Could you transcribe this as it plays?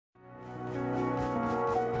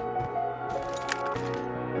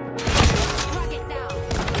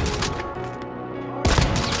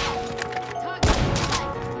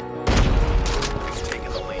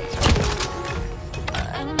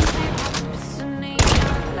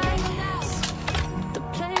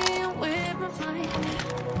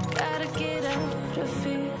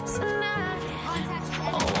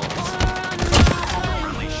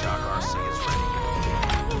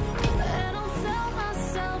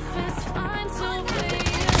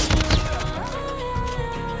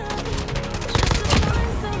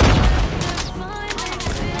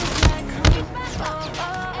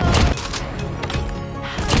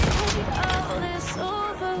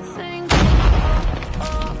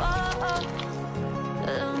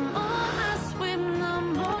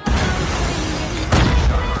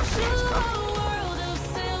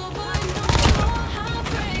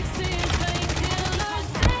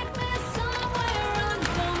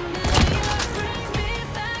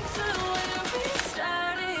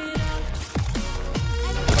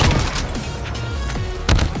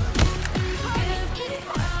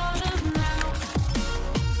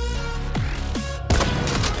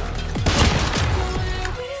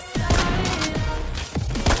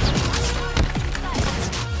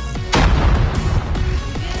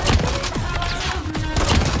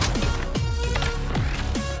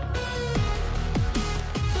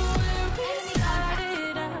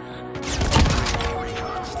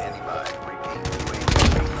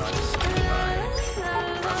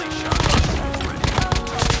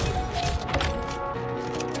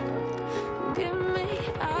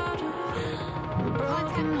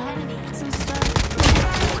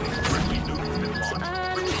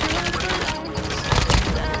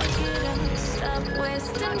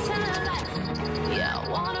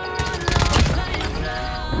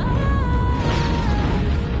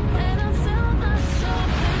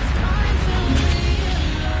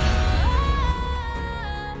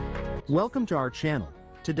Welcome to our channel.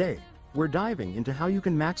 Today, we're diving into how you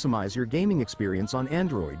can maximize your gaming experience on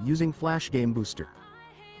Android using Flash Game Booster.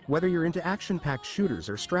 Whether you're into action-packed shooters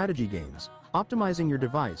or strategy games, optimizing your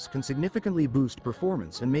device can significantly boost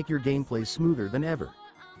performance and make your gameplay smoother than ever.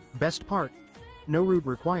 Best part? No root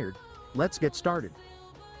required. Let's get started.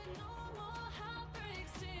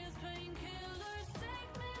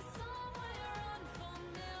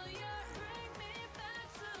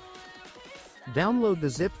 Download the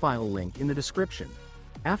zip file link in the description.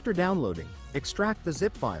 After downloading, extract the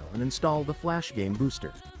zip file and install the Flash Game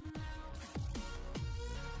Booster.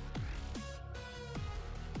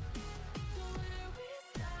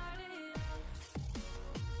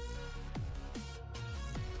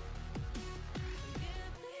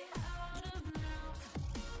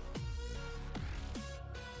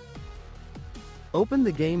 Open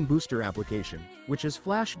the Game Booster application, which is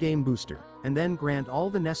Flash Game Booster, and then grant all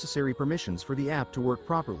the necessary permissions for the app to work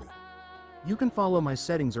properly. You can follow my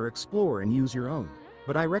settings or explore and use your own,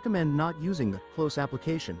 but I recommend not using the Close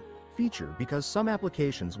Application feature because some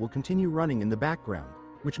applications will continue running in the background,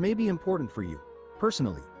 which may be important for you.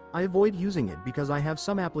 Personally, I avoid using it because I have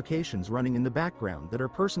some applications running in the background that are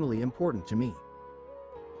personally important to me.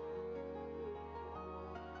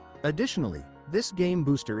 Additionally, this Game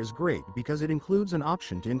Booster is great because it includes an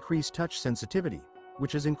option to increase touch sensitivity,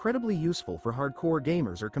 which is incredibly useful for hardcore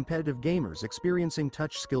gamers or competitive gamers experiencing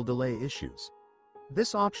touch skill delay issues.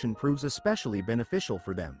 This option proves especially beneficial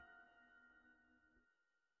for them.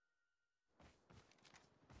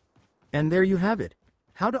 And there you have it.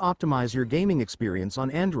 How to optimize your gaming experience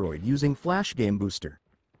on Android using Flash Game Booster.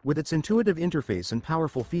 With its intuitive interface and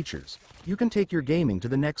powerful features, you can take your gaming to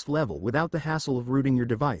the next level without the hassle of rooting your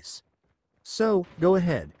device. So, go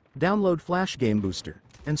ahead, download Flash Game Booster,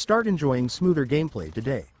 and start enjoying smoother gameplay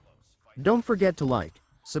today. Don't forget to like,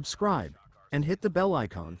 subscribe, and hit the bell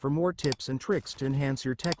icon for more tips and tricks to enhance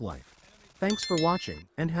your tech life. Thanks for watching,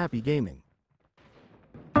 and happy gaming.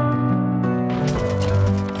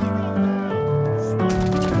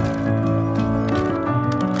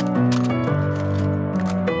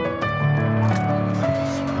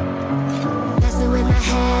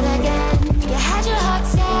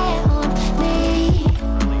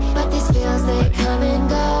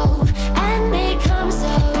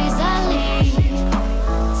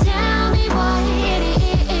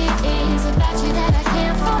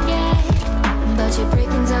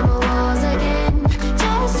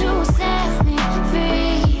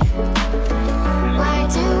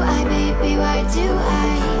 Why do I